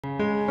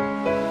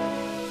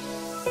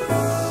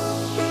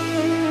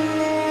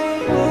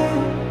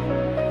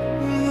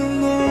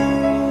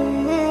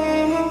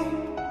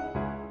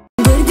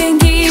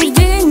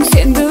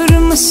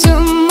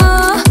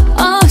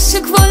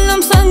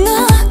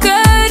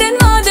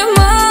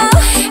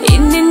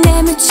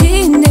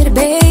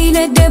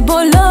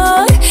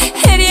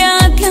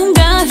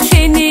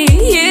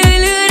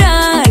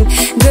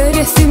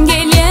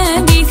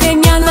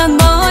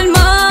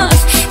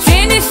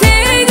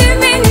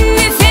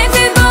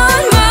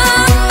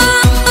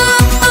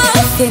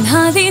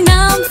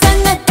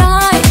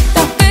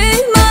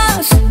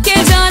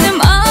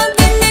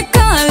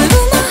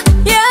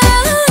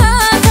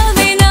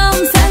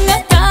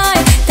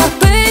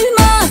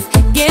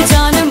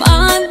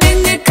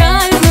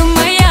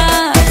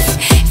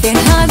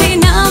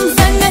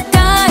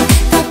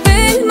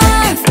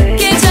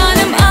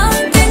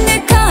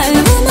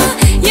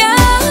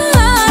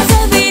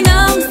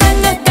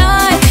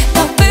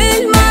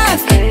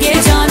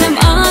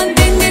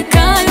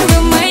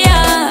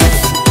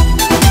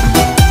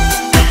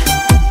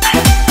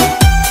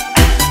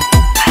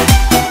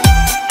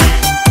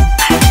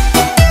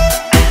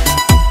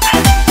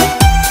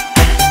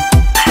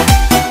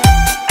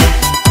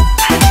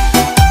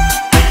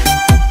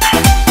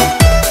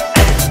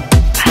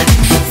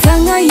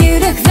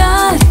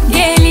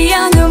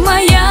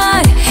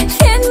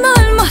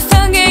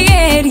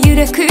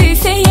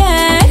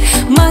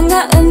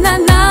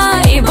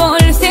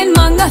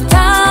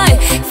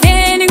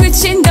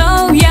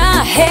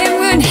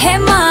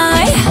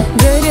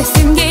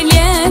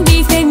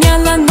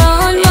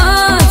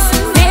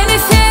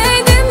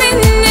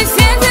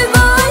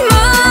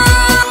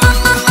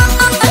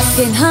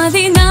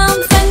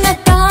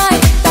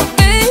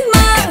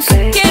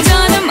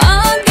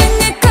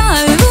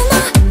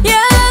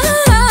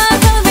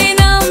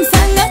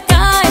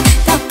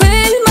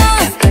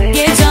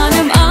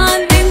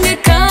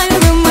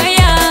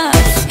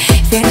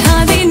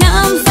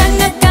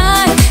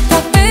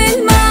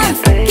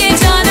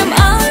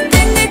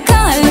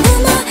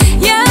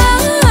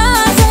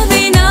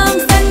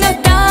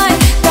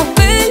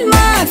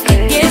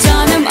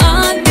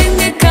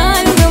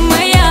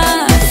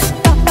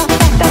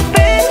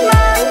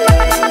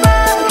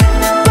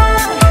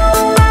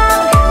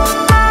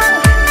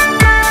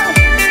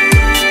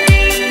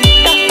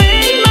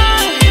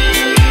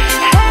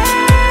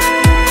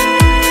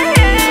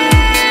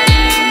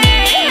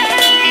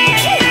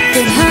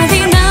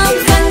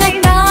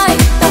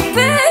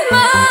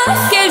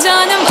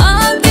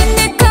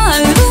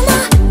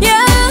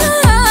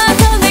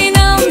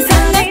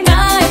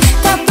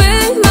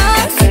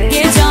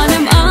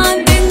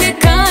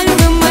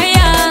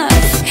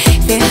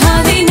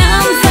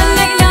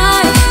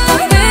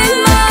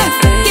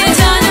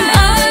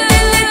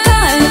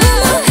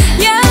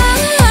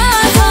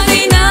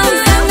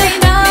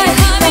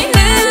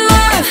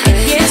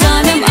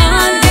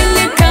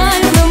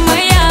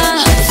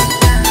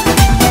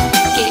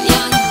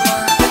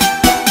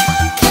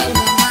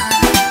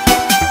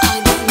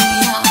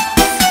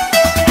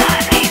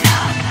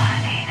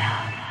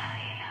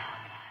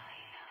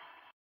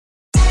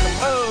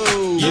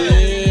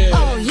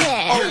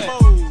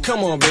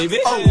on baby.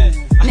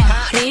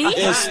 Mähri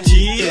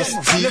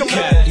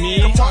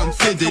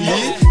Pirgulyýewanyň edeli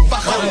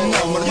başaran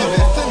ömrüni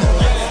versene.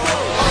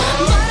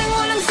 Barın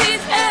oğlum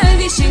siz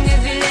ödüşünü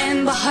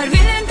bilen bahar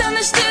bilen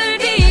tanıştır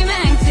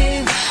deymen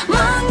siz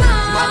Mana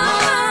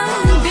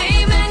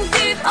deymen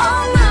siz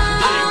ona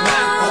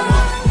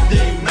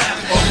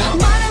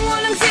Barın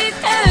oğlum siz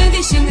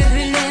ödüşünü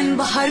bilen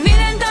bahar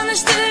bilen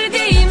tanıştır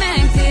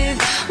deymen siz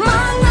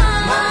Mana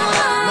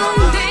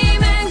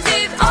deymen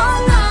siz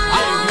ona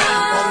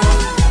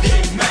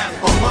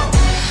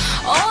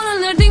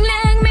Oğlanlar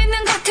dinlen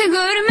menden katı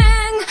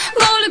görmen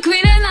Goluk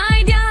bilen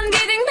aydan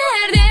gedin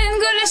berden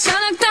Gülle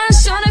şanaktan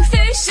şanak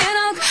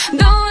sevşenak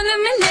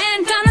Doğanım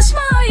bilen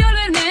tanışma yol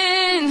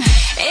vermen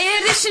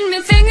Eğer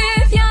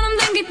düşünmeseniz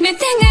yanımdan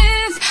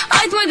gitmeseniz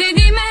Aytma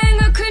dediğimen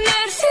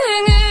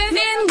ökünlersiniz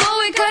Ben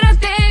goy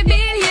karakter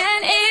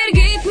bilyen Eğer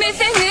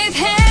gitmeseniz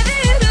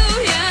hevi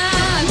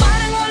duyan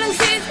Barın oğlum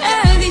siz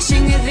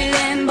ödüşünüz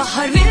bilen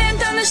Bahar bilen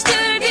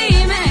tanıştır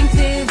deymen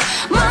siz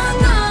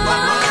Mana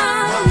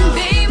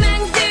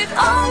deymen siz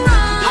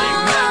ona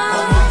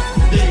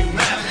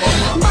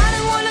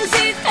Barın oğlum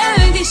siz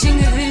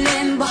ödüşünüz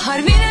bilen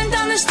Bahar bilen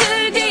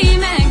tanıştır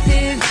deymen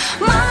siz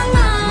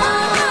Mana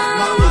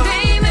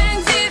deymen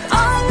siz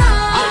ona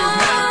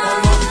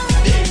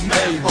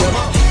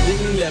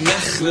Dinle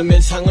mähri men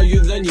sana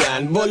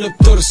yüzenýän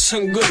bolup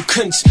dursun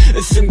gülkünç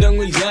üstünden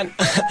ülgen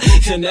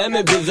Sen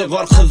emi bizi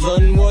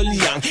korkuzun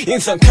bolýan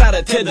İnsan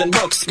karateden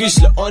boks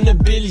güçlü onu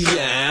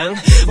bilýän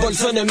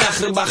Bolsana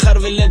mähri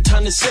bahar bilen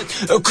tanışyt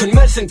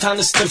Ökünmersin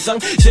tanıştırsan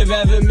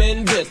sebebi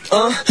men bit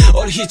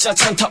Ol hiç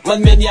açan tapmaz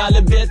men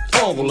ýaly bet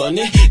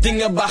oğlany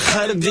Dinle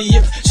bahar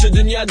diýip şu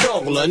dünýäde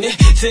oğlany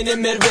Seni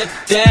mervet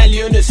däl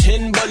ýöne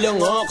sen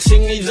bolňok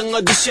Sen iziňe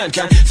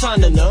düşýänken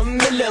sanynam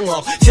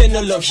bileňok Sen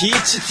olup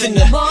hiç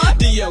içine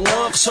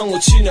diýeňok Şoň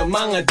üçine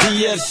maňa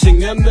diýersiň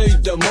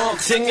ömüýdemok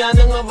Sen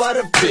ýanyňa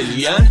baryp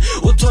bilýän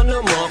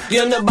utanamok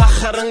Ýöne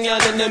baharyň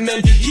ýanyna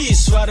men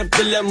hiç baryp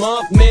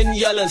bilemok Men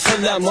ýalan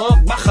sözlemok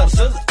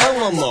baharsyz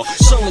aňamok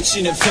Şoň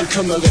üçine sen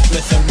kömek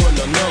etmesen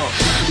bolanok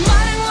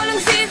Barın oğlum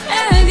siz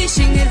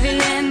ödüşünüz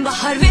bilen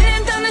Bahar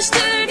bilen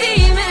tanıştır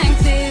deymen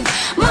siz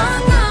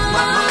Mana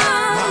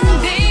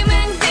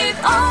deymen siz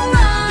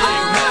ona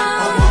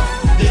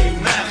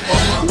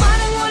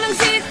Barın oğlum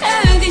siz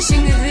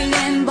ödüşünüz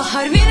bilen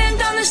Bahar bilen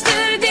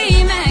tanıştır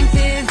deymen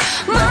siz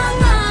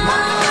Mana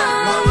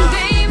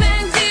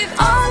deymen siz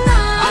ona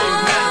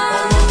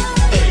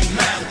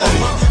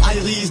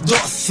Ayrıyız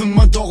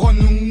dostuma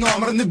doğanın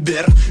ömrünü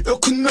ber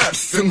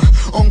Ökünmersin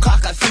on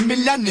kakası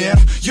milyoner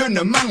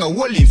Yönü maňa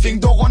wolin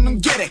sen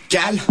doğanın gerek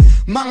gel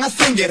Maňa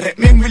sen gerek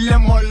men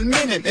bilem ol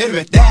menem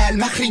evet del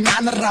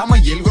Mähribanlar ama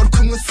yel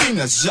görkünü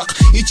seni jak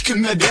Hiç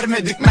kime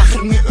bermedik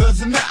mährini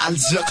özüme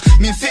aljak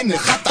Men seni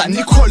hatta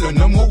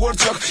Nikolon'umu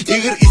gorjak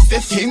Eğer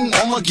istesen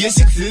ona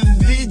geçiksiz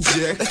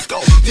diyecek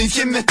Sen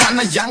kime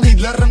tanayan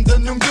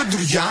hıylarımdan öňde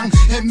durýan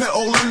Hemme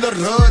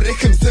oğulları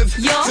rekimsiz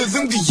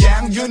sözüm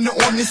diýen Yönü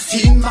onu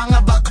sen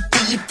maňa bakıp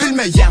deyip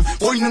bilmeýän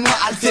Boynuňa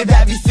al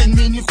sebebi sen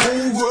meni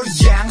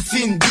gowurýän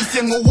Sen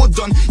diýsen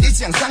owadan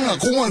eçen saňa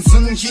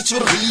gowansyn Hiç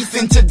bir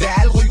gysynça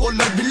däl goý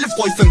olar bilip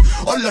goýsyn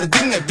Olar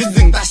dinle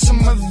biziň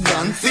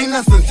daşymyzdan Sen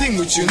asyn sen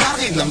üçin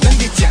aýdymdan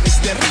diýen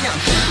işlerýän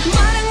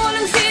Barın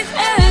oğlum siz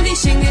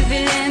ödüşünüz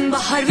bilen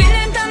Bahar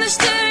bilen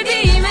tanıştır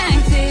deymen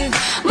siz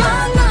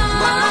Mana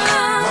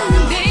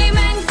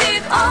deymen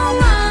siz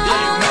ona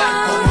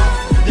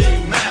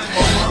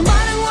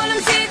Barın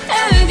oğlum siz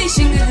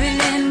ödüşünüz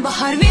bilen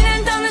Bahar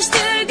bilen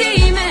tanıştır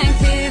deymen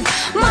siz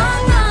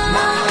Mana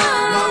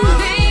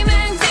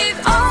deymen siz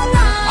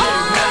ona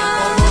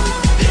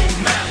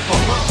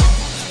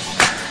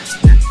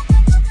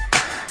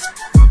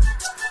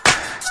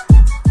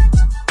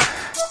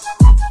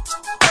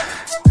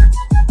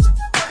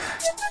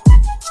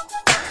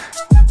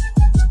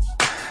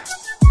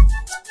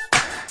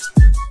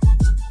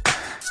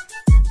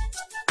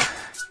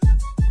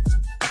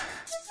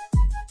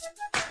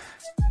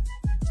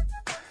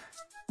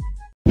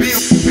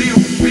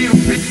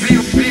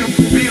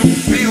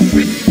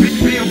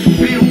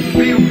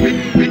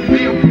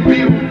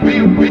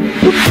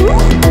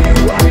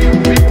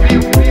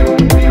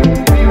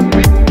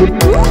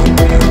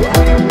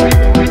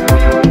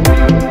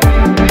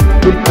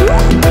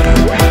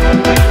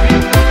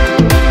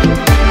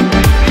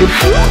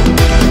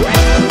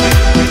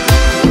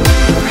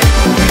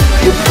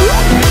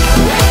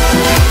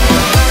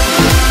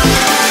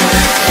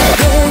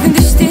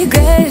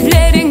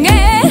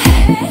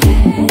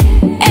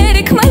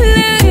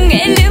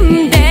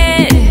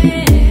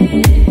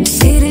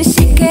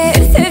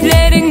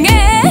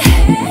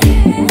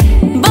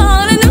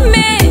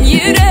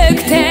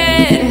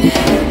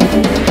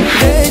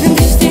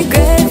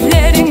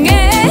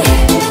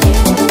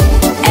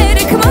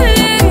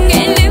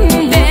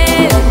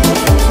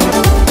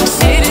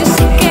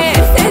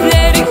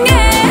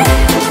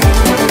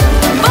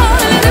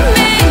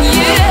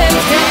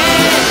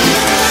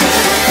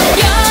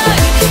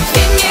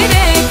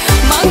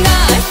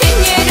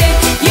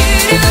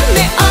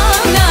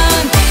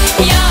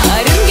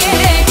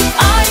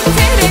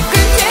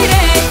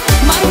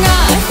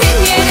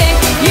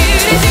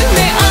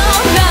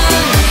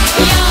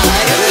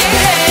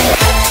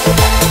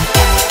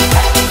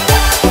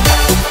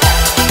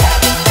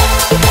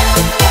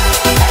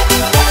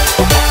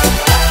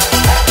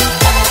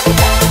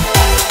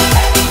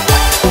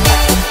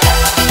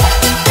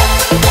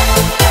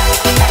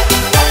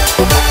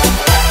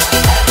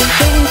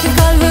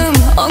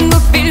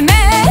anlıp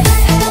bilmez,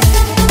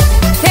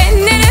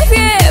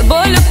 tenlerine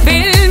bolup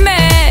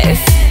bilmez.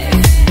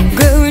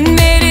 Gün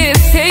verip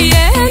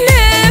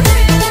seyenim,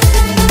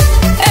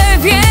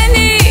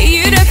 öpyeni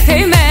yürek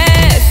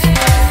sevmez.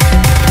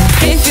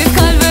 Sensiz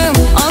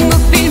kalbim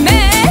anlıp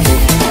bilmez,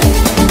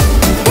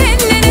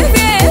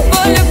 tenlerine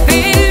bolup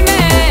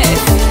bilmez.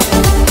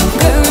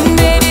 Gün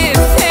verip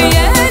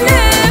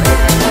seyenim,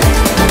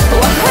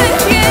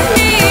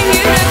 öpyeni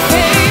yürek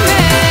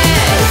sevmez.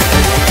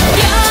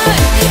 Yar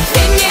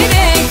sen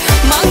gerek,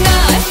 bana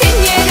sen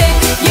gerek,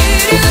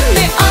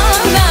 yürüme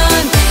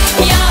alan.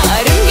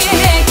 Yarım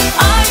gerek,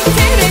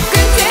 ayterek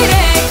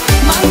gunterek,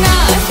 bana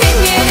sen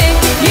gerek,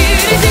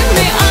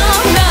 yürüme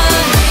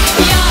alan.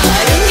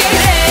 Yarım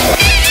gerek.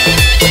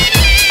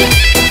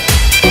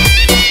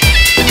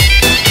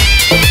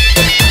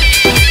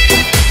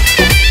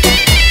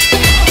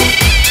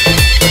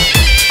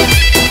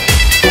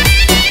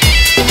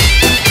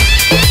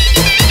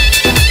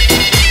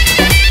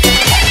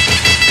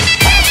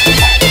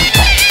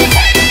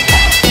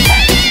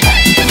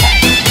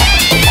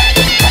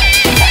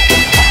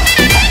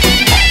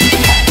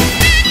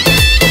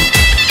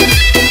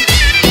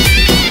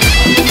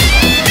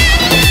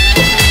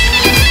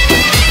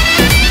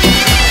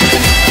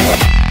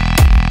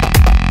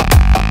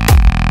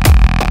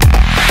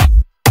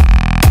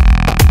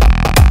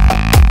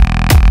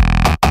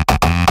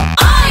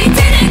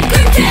 Ayterek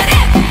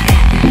gunterek,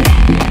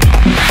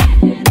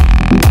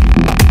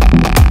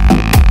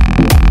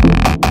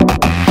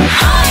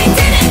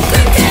 ayterek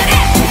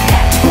gunterek,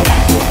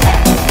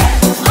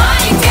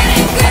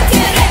 ayterek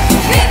gunterek,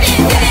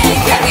 birbirine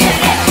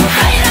gögerek,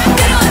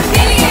 hayrandır o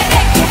deli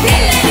gerek,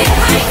 dillerin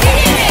haydi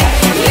gerek,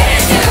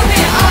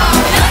 yürüdüğümü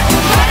ağlar,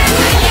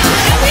 paranın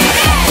yarım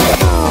gerek.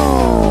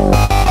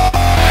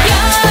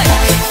 Yar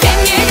sen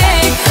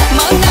gerek,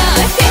 bana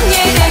sen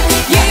gerek,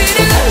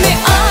 yürüme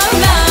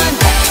alan.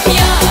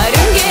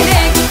 Yarım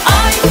gerek,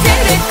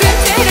 ayterek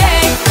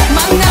gunterek,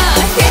 bana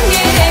sen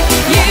gerek,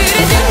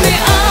 yürüme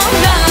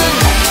alan.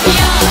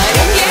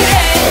 Yarım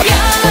gerek,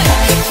 yar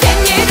sen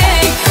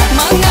gerek,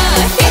 bana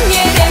sen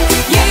gerek,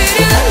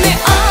 yürüme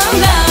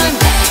alan.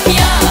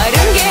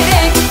 Yarım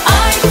gerek,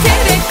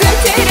 ayterek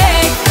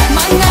gunterek,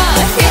 bana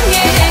sen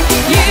gerek,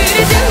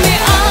 yürüme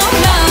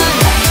alan.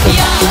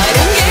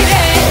 Yarım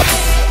gerek.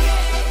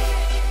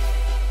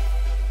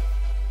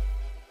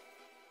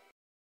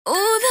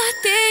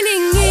 Uzat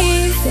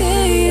elini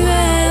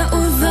söyle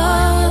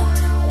uzat,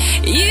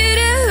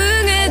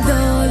 yüreğine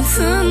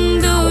dolsun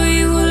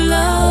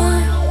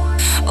duygular.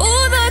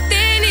 Uzat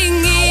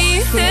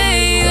elini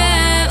söyle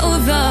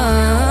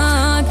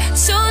uzat,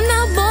 sonra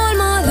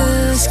bolmaz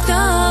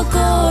aşkta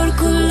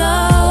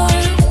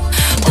korkular.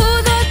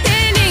 Uzat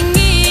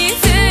elini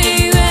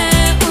söyle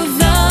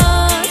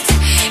uzat,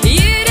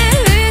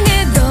 yüreğine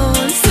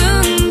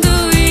dolsun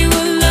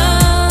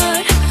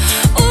duygular.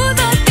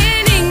 Uzat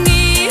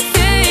elini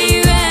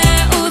söyle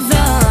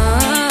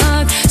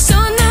uzat,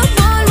 sonra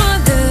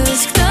bolmaz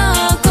aşkta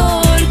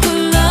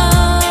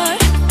korkular.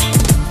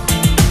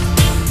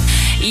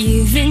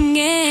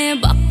 Yüzüne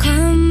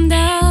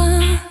bakanda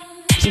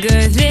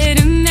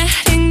gözlerim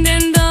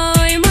mehrinden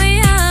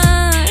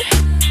doymayar.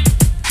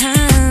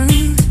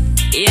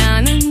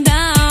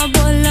 Yanında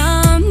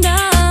bolamda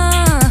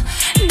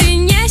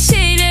dünya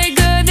şeyle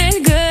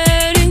güzel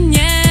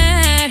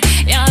görünür.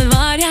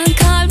 Yalvaryan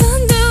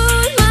kalbim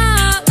durma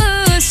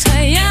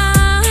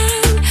ısıyan,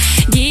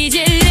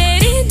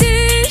 geceleri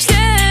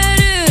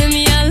düşlerim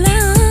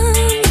yalan.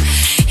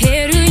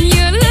 Her gün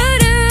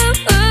yıllarım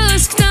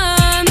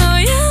ısktan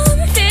oyan,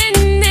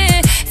 senden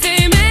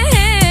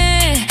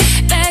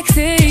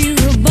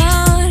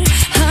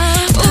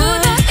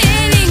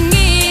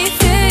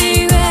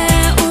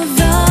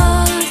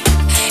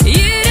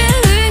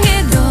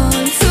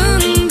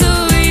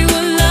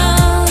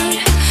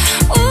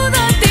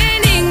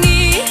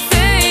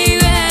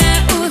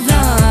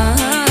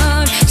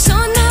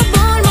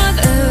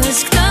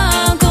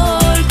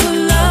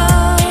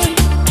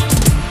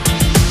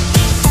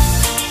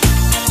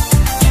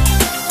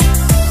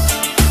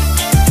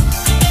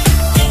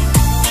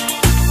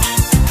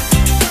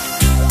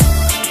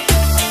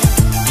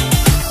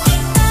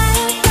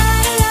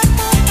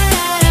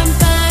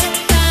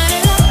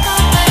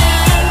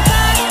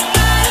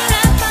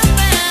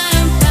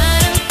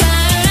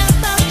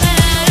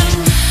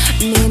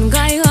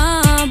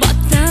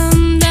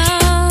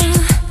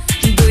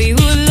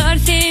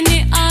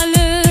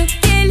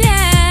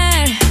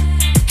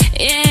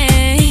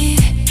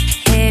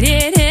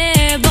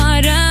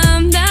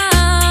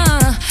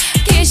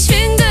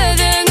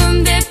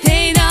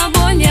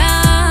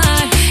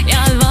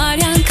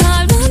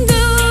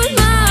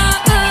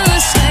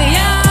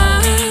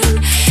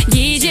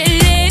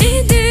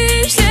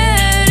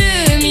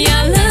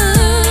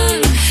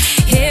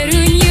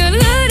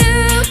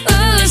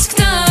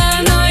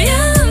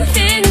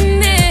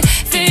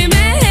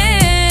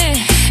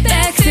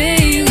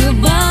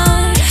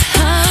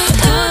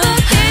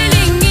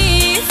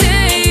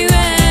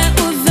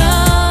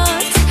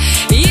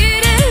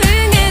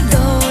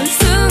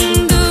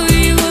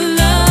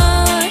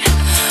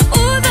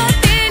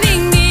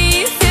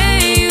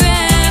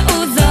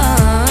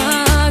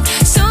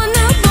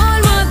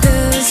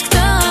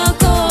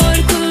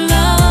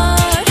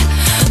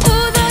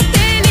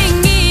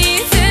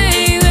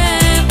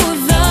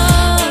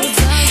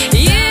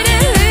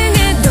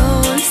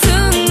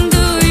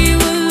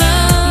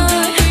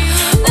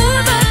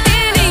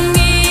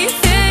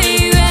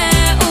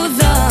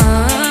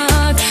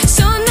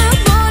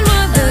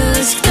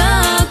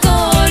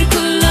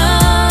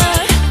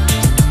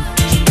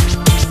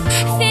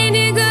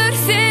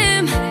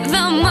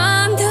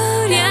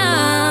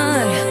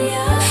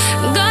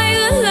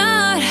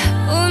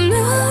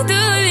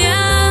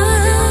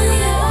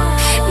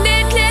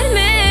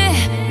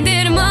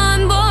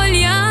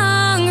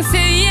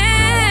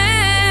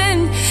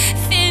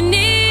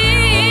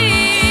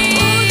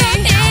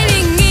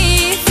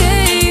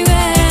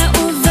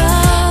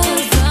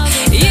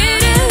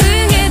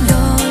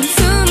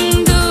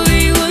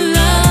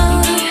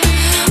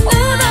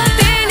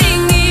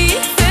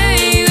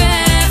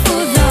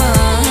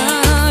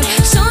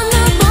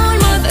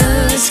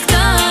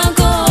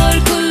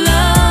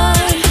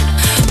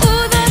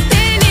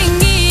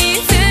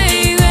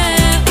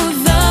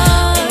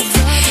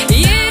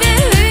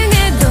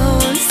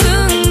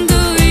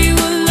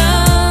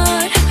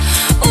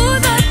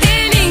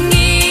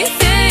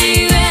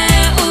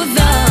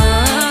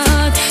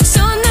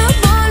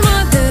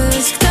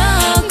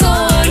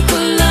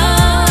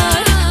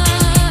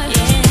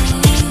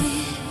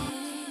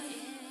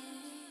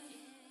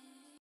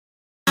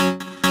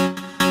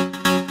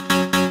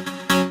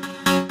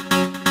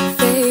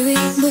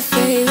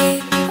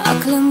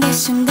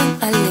başımdan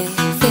Ali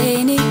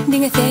seni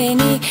dinle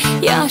seni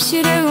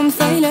yaşırım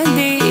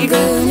söylendi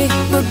Gönü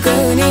bu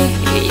gönü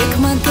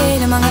yıkma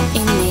gel bana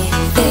inni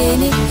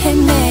Seni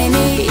hem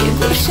beni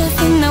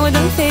kurşasın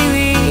havadan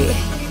sevi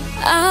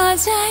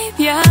Acayip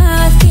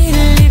yaz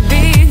geldi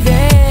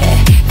bize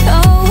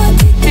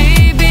Soğuk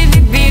etti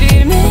bizi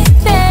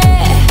birilmekte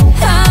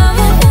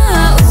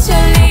Havada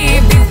uçalı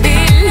biz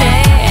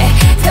bile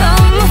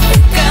Somuzlu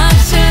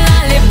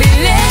karşılarla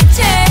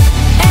bilecek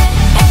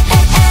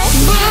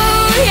Bu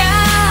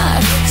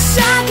yaz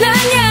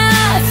şartlan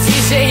yaz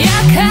Size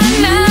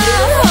yakana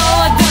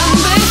havadan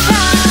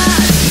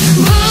bırak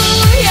Bu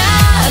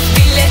yaz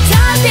bile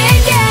taze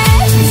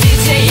gel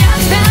Size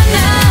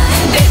yakana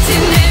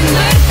betinin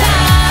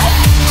bırak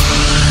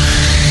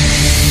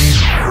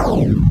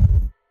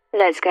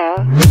Let's go.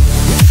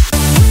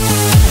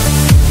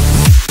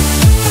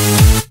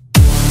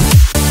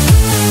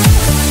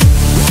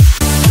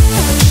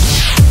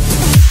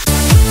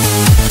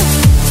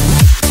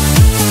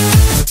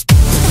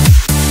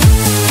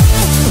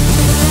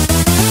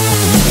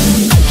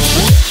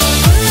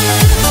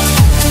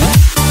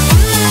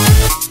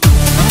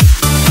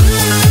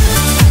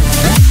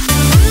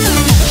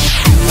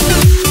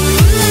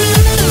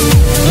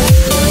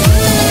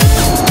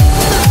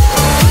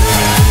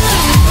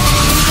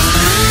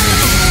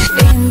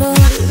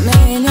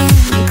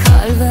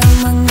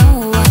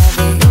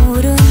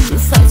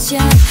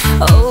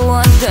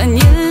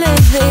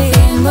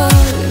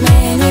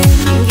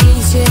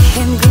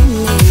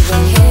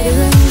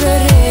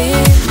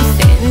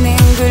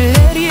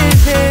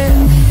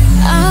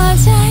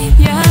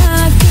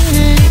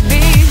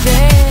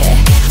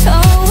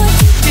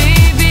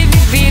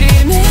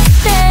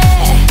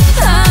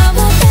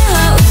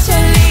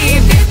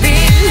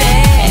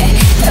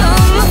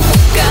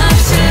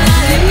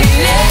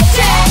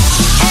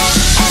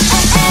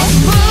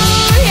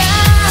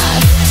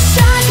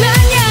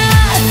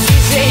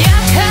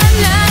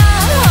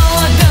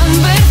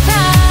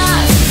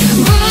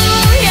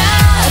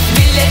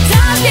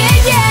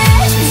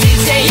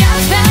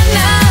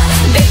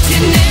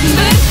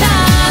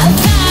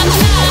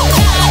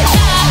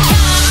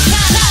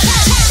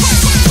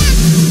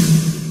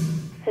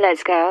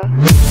 Let's go.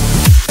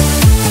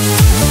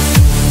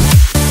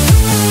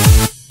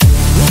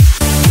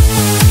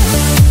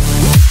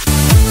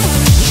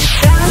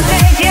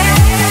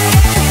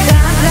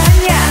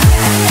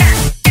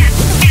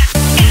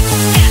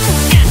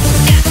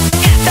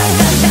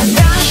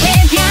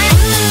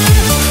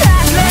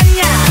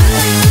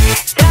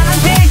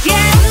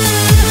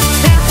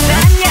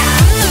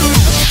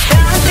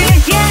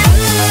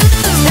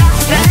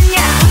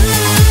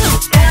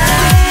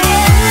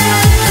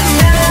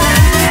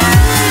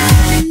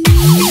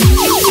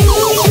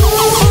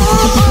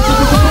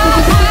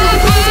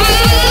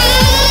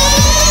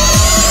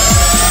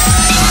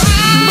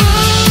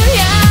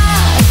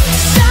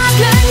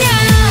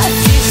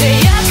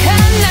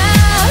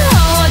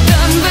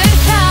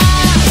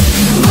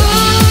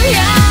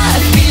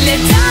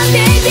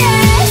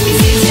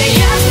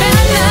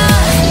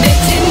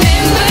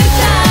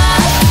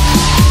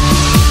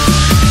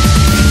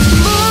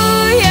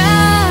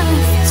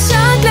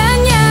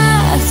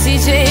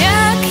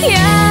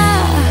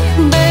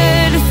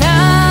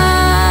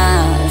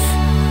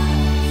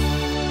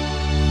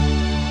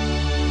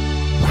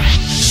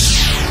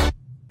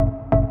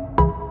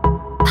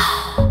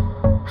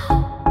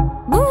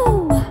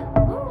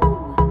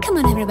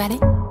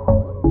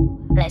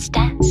 Let's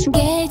dance.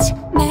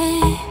 Geçme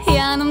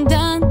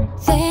yanımdan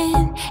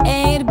sen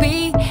eğer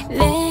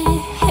bile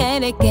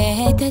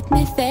hareket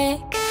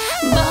etmesek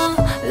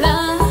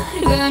bağlar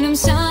gönlüm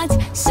şat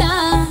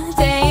şat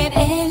eğer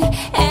el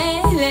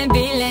ele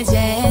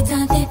bilecek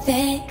dans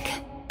etsek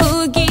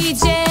bu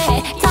gece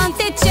dans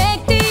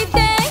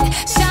edecektiysek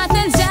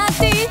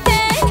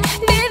şatlanacaktiysek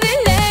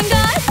birbirine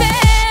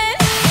garsen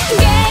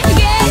gel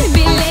gel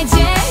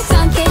bilecek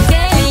dans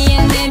edelim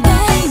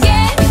yeniden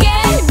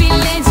gel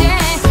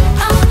bilecek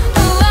oh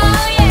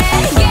oh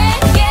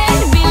yeah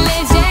gel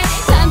bilecek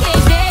dans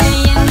edelim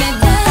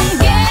yeniden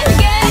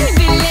gel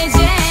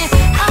bilecek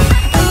oh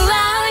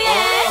oh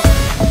yeah.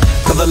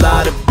 Got a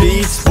lot of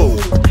beats, fool.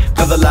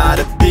 Got a lot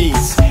of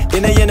beats.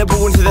 Yine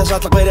bugün size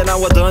şartlık veren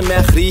havadan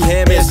Mähri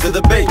hem esti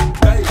de bey.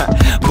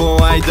 Bu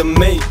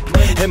aýdymlary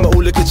hem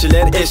ulu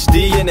kişiler eşdi.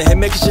 Yine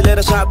hem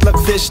kişilere şartlık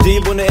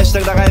seçti. Bunu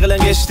eşlikde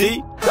kaygılan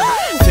geçti.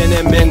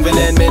 Senem ben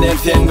bilen, menem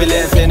sen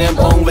bilen. Senem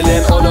on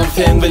bilen, olum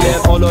sen bilen.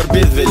 Olur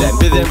biz bilen,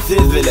 bizim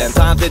siz bilen.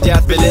 Tant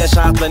ediyat bilen,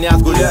 şartlan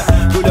yat gülü.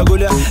 Gülü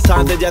gülü,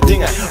 tant ediyat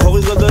dine.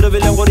 Oğuz gıldırı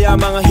bilen kurya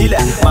maňa hile.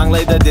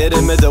 Maňlayda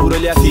derimiz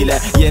öwrelýär hile.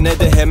 Yine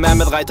de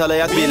hemmemiz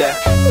gaýtalayat bile.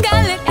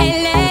 Galler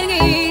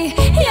elleri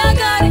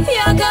yagar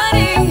yagar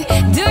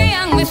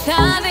duyan mı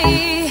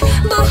sabi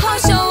bu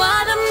hoş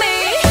oladımı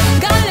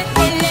galler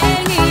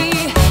elleri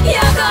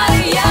yagar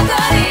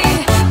yagar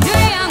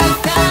duyan mı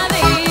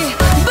sabi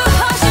bu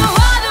hoş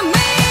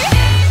oladımı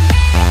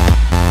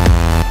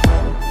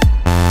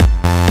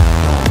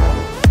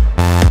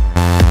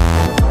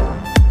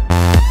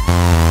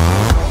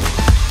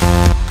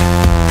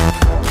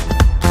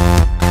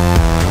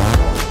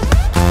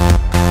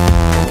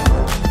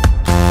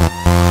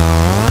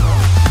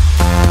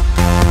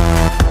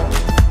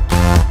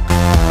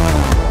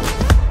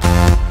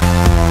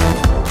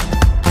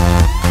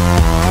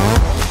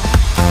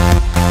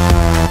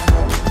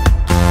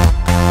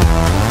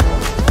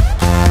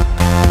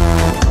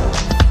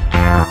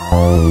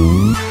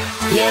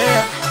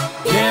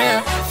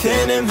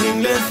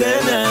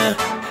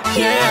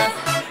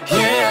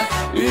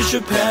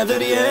düşüp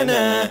pedir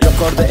yene.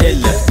 Yukarıda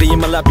elle,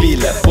 rimalar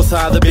bile, bu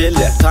sağda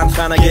belle.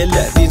 Tankhana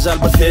gelle, dical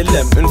bir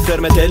sellem,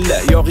 ünfermet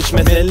elle, yok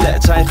içmet elle.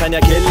 Çaykhanya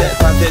kelle,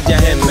 tantedya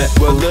hemme.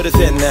 Göldürü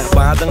senne,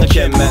 bağdını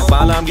kemme.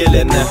 Balam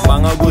gelenne,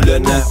 bana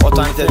gülenne.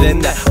 Otank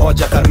edenne,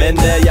 ocakar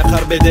menne,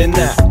 yakar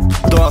bedenne.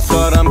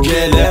 Dostlarım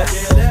gele,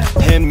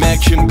 hemme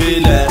kim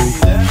bile.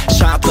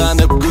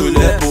 Şatlanıp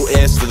güle, bu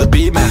esli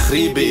bir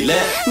Mähri bile.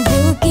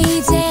 Bu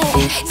gece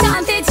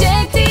tant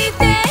edecekti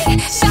de,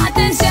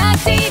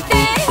 şartlanacaktı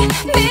de.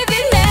 Bir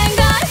bilen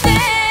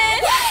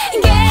garsen,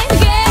 gel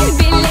gel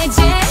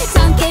bilece.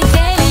 Tank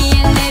edeli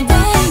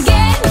yeniden,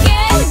 gel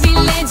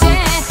bilece.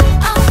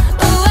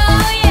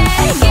 Oh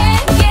yeah,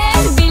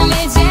 gel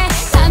bilece.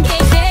 Tank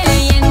edeli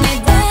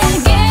yeniden,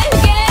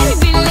 gel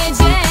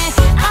bilece.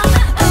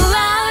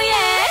 Oh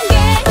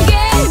yeah,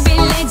 gel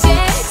bilece.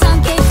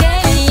 Tank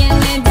edeli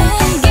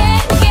yeniden,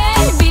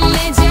 gel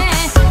bilece.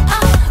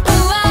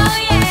 Oh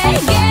yeah,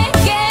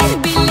 gel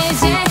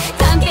bilece.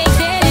 Tank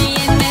edeli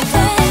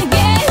yeniden,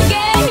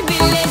 gel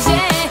bilece.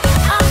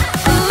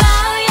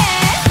 Oh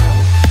yeah.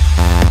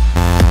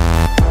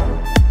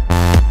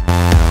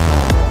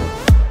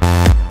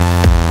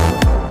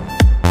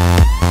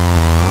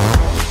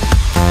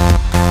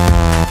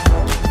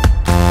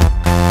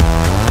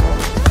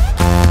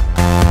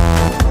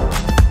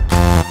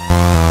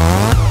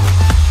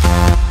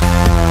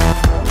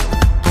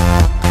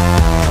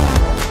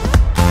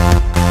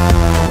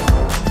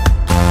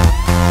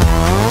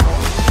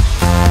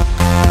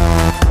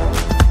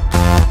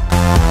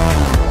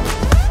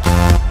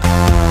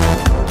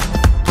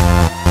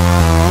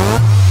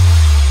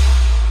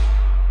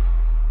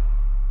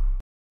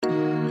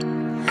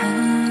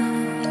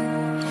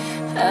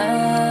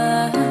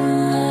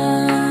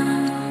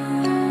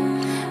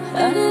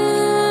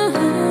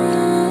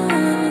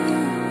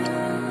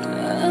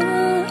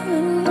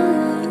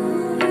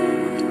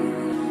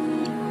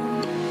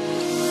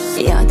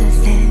 Ya da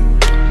sen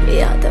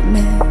ya da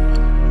ben,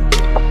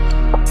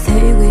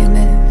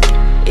 sevgimiz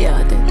ya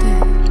da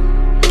ben,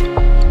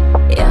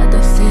 ya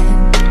da sen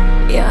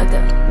ya da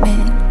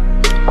ben,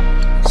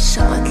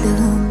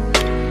 şadlığım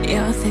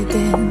ya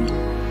seden.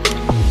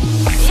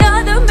 Ya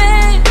da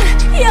ben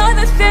ya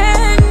da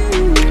sen,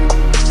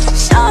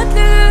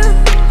 şadlığım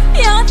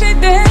ya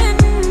seden.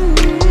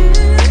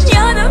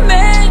 Ya da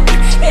ben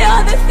ya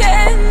da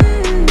sen,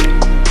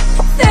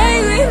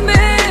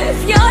 sevgimiz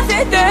ya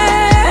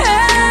seden.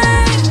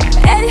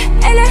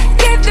 Ele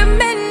girdim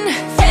ben,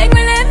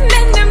 sevgilim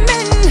benim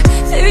ben.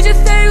 Sevici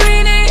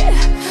sevgini,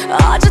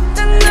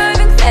 acıttın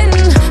öldün sen.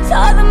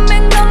 Sağdım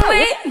ben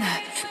gamın,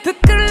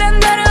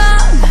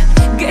 pükürlendiren.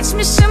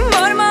 Geçmişim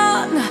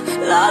orman,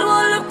 lal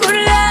olup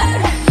gürler.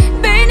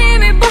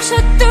 Beynimi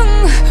boşalttın,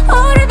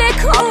 orada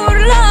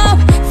kavurlap.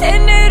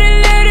 Sen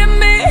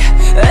erilerimi,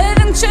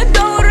 ödünçe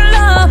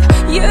doğrulap.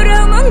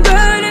 Yüreğimin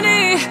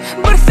gölünü,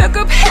 bir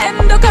söküp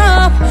hem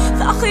dokap.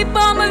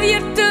 Sahibamı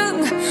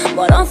yırttın,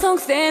 bolan son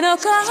sen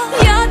okap.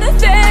 Ya da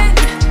sen,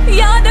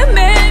 ya da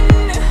ben,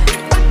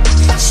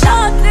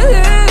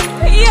 şadlığım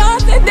ya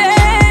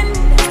seden.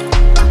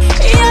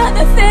 Ya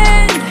da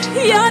sen,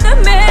 ya da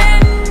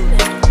ben,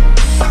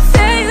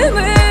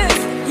 sevgimiz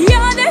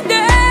ya da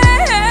den.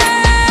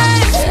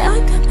 Ya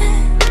da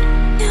ben,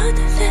 ya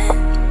da sen,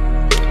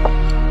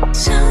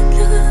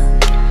 şadlığım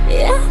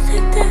ya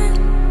seden.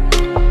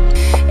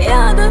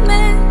 Ya da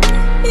ben,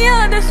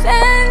 ya da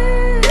sen,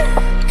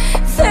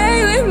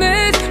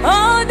 sevgimiz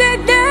o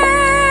deden.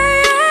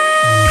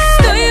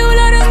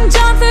 Duyularım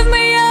can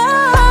sevmeye,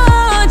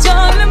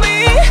 canımı,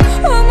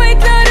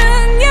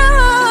 umutların ya,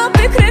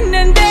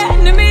 fikrinden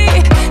denimi.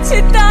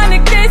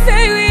 Çitanikte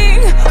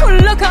sevin,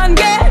 ullakan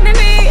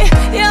kendimi.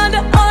 Ya da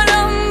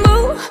aram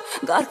bu,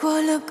 garp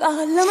olup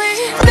kalımı.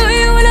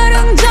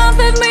 Duyularım can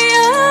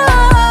sevmeye,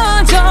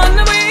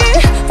 canımı,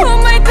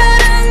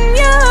 umutların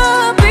ya,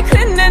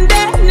 fikrinden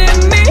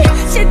denimi.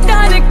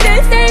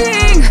 Çitanikte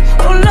sevin,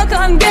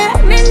 ullakan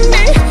kendimi.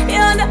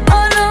 Ya da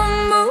aram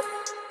bu.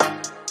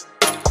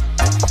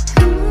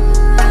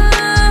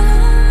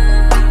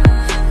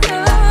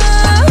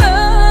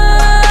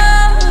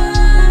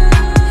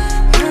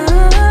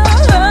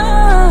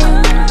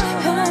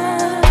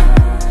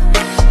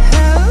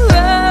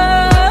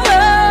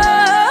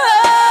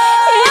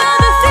 Ya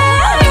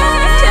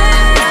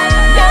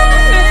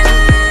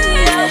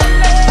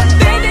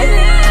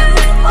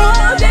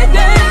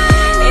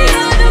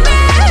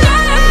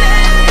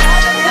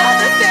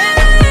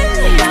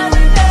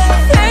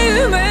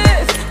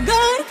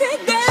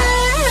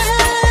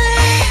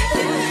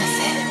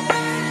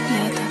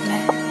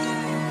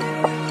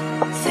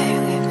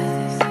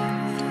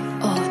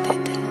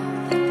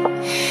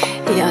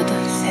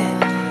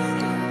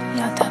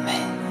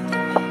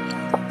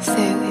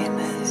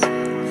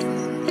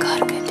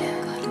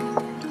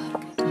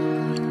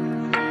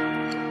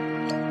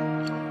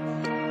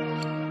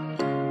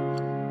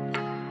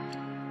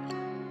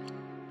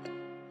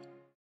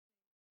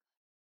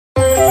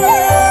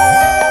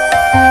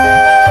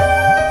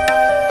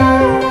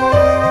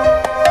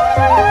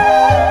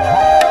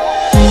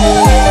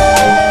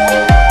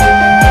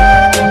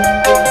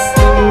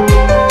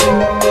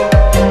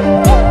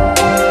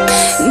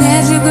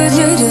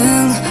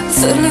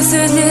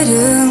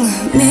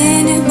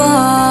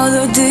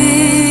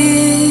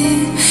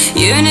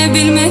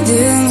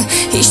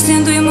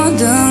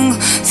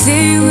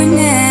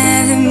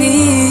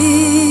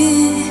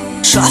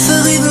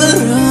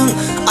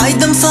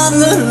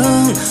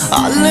sazlarım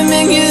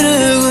Allemen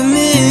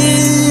yüreğimi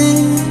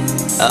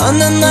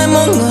Ananay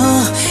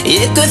manga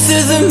Eka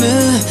sözümü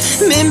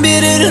Men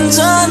biririn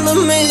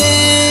canımı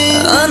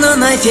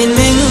Ananay sen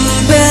men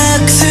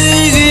bek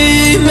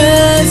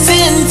süygüme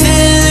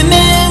Sensiz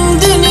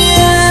men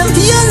dünyam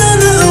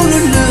Yalanı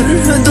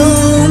ölülür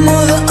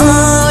Doğmalı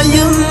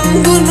ayım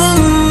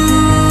günüm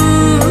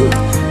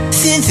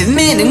Sensiz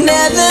menin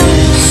derdim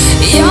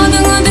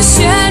Yanına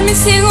düşer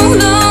misin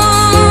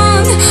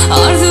ulan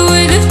Arzu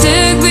edip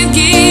tek bir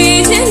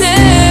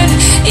geceler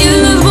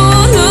Yıldız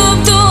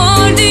bulup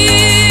doğar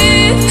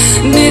deyip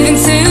Bizim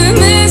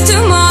sevimiz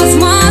tüm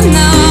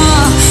asmana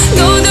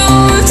Doğdu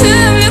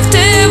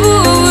tümlükte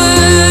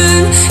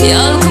bugün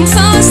Yalkım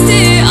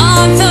saçtı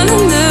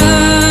atanındık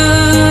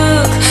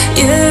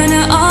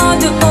Yine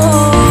adı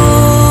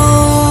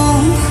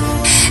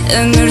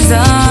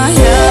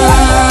Omrizaya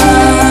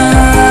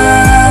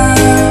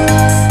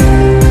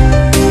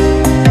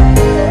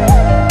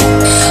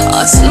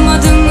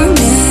Açılmadın mı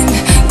men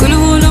Gül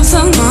bulup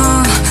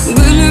sana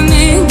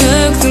Gülümü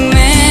döktüm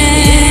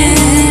men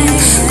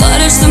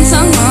Karıştım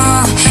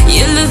sana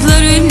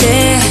Yıldızlar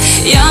ile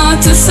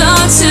Yatı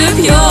saçıp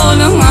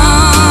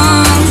yoluma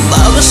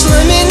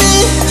Bağışla beni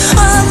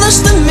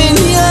Ağlaştım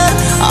beni yar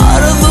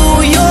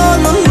Arzu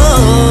yolunda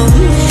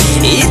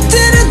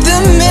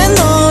Yitirdim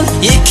ben ol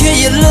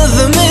İki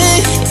yıldızımı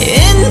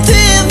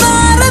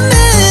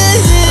İntizarımı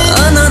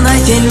Ananay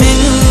sen men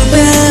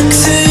bek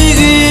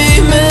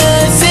süygüme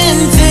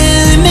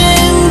Sensiz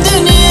men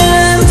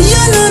dünyam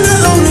Yalanı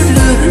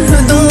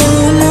ölülür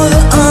Doğmalı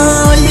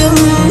ayım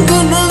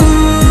günüm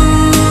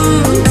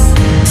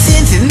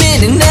Sensiz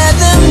menin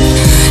derdim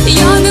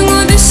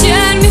Yanına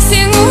düşer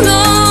misin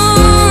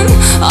ulan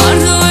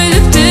Arzu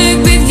edip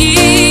tek bir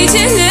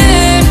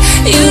geceler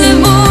Yıldız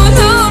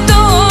bulup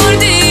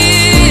doğar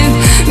deyip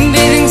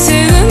Benim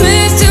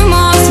sevimiz tüm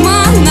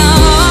asmana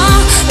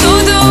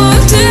Doğdu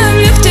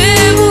tümlükte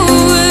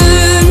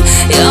bugün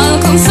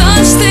Yalkım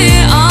saçtı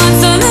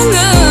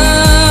atanındık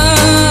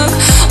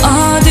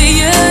Adı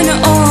yeni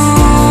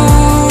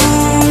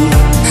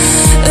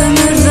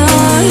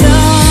Omrizaya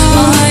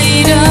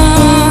Ayda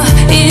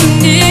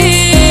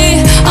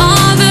indi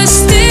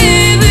Ağlaştı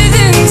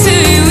bizim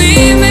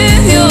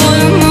sevgimiz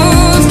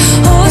Yolumuz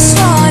hoş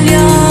var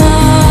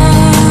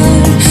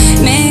yar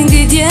Men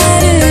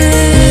giderim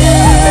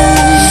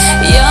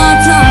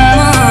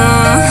Yatlanma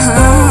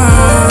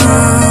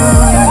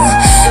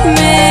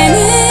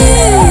Beni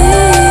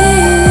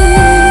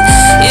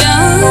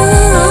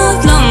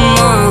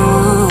yatlanma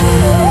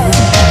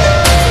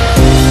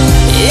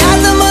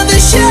Yardıma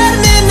düşer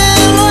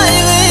benim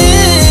ayrı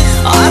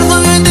Arzu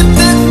edip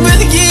tek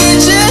bir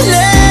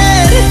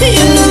geceler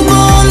Yıldız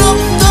bulup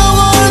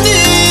doğar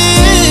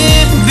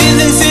deyip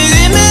Bizim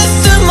sevgimiz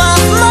tüm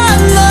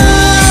asmana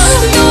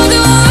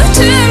Doğdu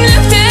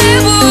tümlükte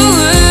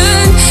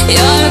bugün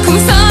Yalkım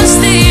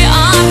saçtı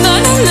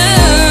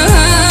atanındık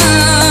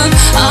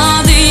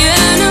Adı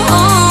yeni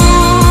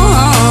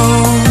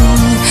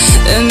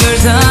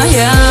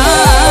Omrizaya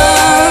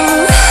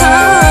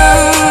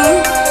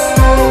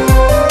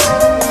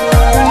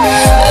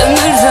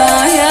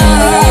Omrizaya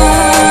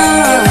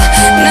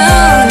No,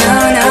 no,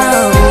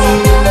 no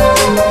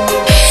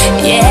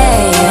Yeah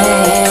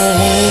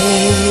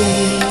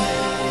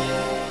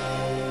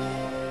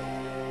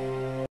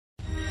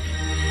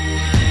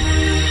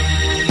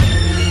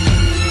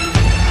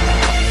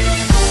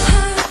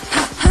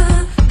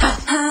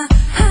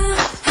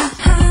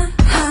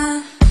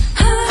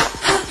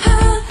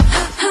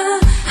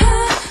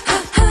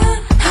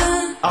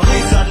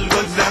Ağıyzal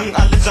gözden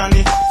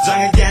alıcani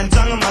Canı gen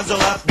canıma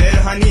cevap ver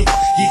hani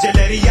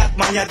Geceleri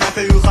yakmaya da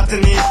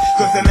feyuhatını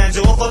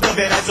Köfemence okudu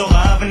bere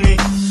cevabını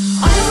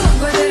Ayolum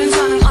gözlerim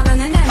canım adına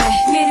neme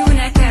Meni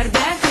günahkar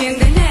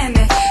dertliğinde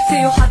neme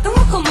Feyuhatım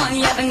okuman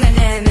yadında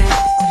neme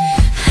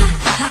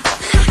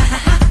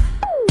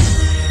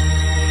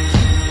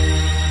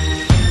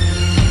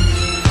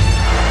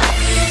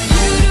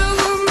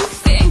Yüreğim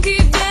senki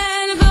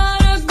del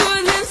Kara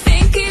gözüm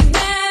senki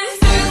del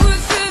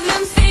Söğüt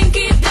sözüm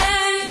senki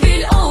del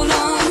Bil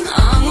oğlan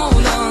an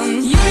oğlan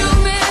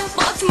Yüreğime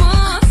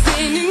batma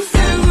senin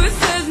söğüt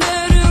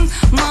sözlerin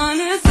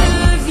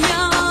Maalesef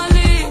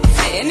yali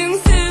senin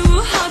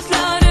söğüt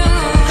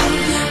hatların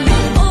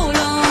Bil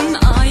oğlan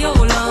ay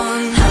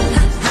oğlan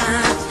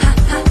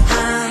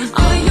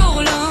Ay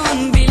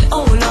oğlan bil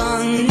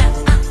oğlan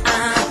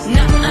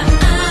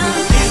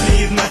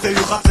İzleyip ne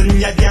feyuhatın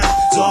yediyen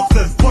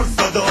Cevapsız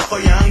bursa da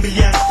okuyan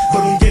bilen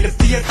Burun gelip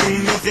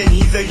diyetin ben seni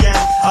izleyen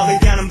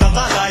Ağıyt yanımda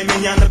kalay men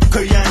yanıp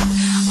köyen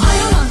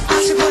Ayolun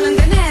aşık olun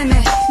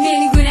deneme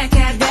Meni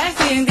günahkar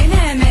dersin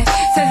deneme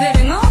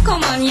Sözlerini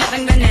okuman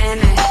yadında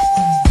neme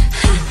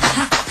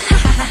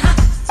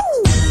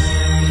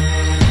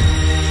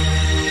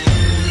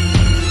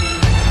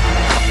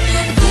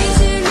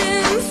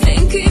Gecelim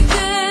senki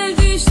del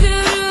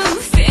Düşlerim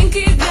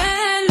senki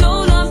del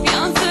Olap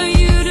yansa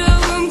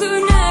yüreğim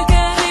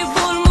günahkar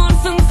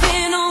olmalsın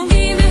sen o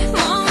gibi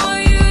Mama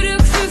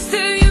yüreksiz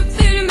sevip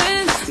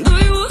bilmez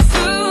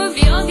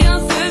Duygusuz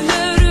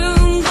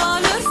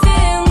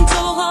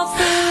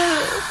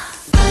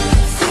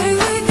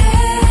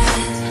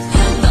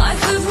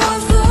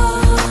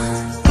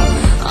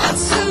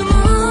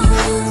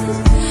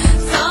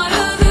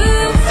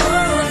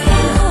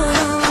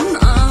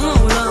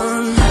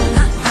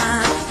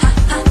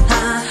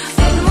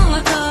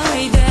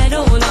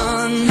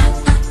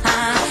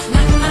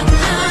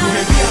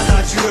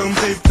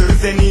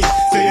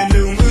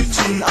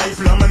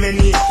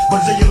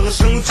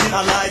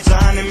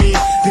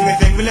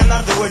Dinlesek bilen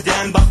ardy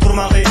öden bak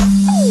durmagy.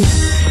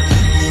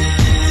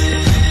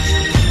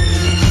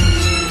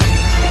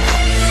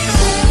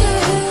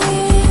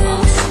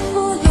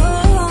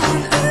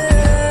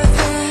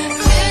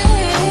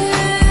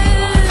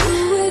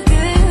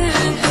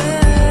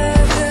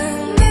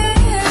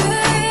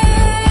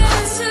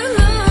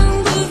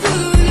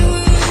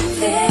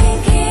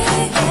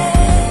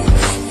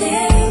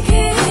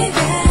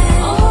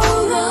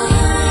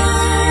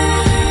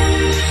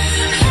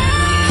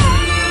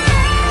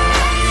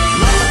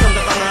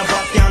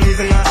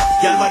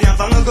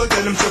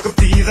 Gözlerim çöküp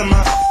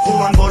dizime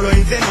Kurban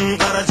boloyun senin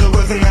karaca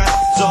gözüne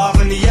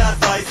Cevabını yaz